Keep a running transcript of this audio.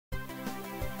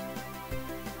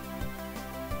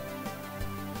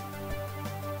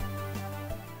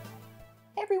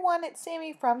everyone, it's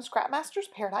Sammy from Scrapmaster's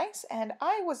Paradise, and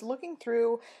I was looking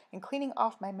through and cleaning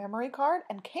off my memory card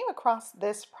and came across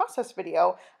this process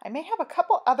video. I may have a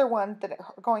couple other ones that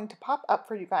are going to pop up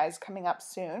for you guys coming up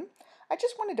soon. I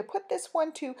just wanted to put this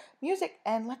one to music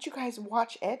and let you guys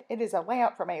watch it. It is a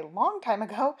layout from a long time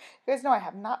ago. You guys know I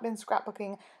have not been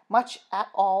scrapbooking much at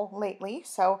all lately,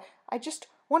 so I just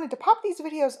wanted to pop these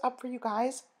videos up for you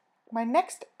guys. My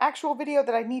next actual video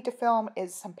that I need to film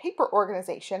is some paper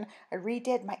organization. I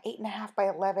redid my 8.5 by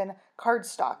 11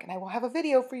 cardstock, and I will have a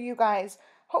video for you guys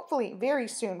hopefully very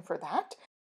soon for that.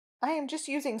 I am just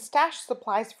using stash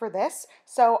supplies for this,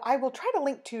 so I will try to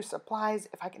link to supplies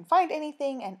if I can find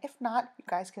anything, and if not, you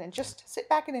guys can just sit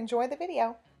back and enjoy the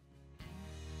video.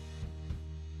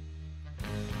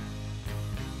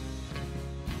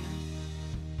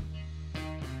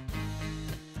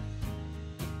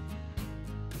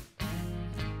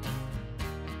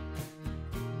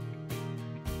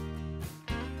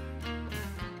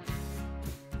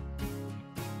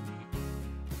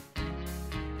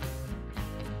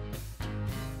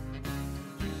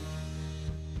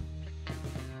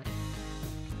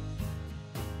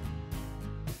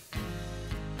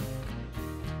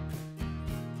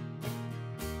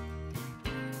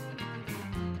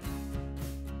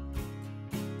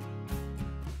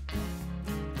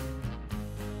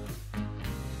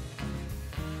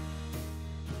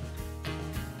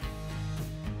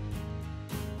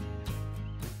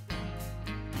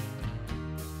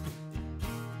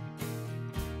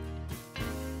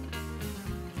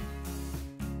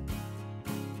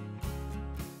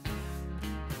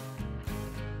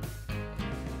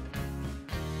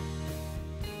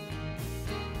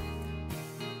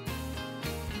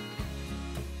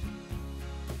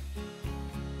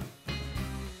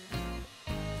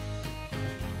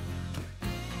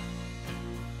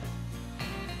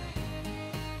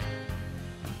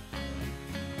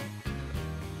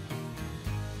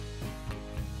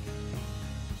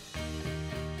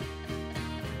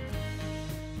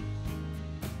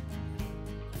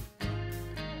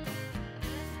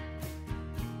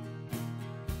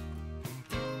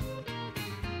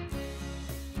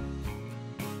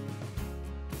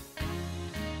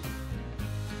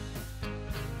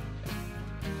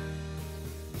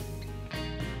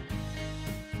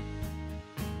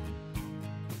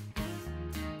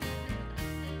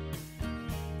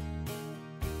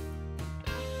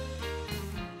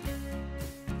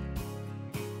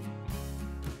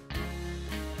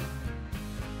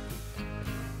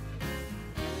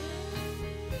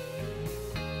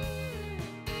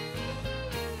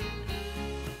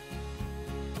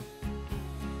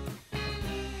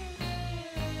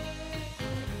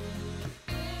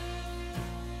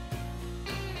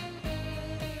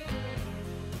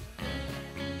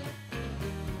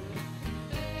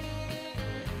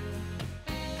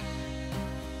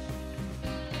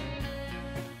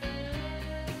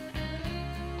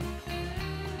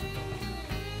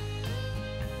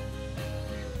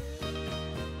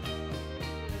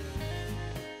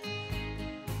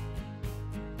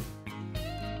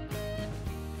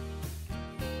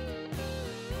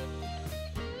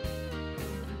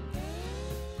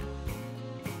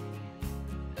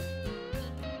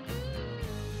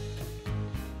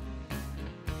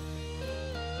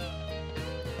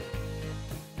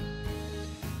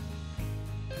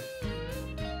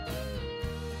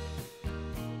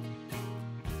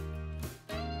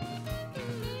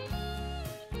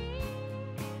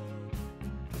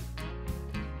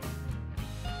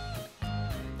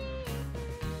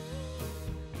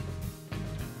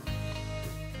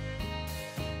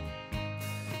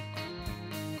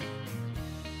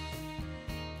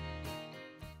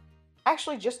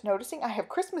 Actually, just noticing I have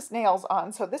Christmas nails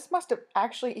on, so this must have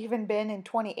actually even been in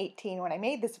 2018 when I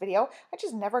made this video. I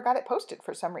just never got it posted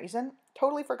for some reason.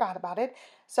 Totally forgot about it.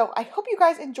 So I hope you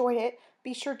guys enjoyed it.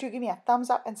 Be sure to give me a thumbs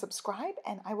up and subscribe,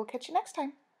 and I will catch you next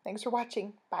time. Thanks for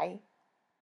watching. Bye.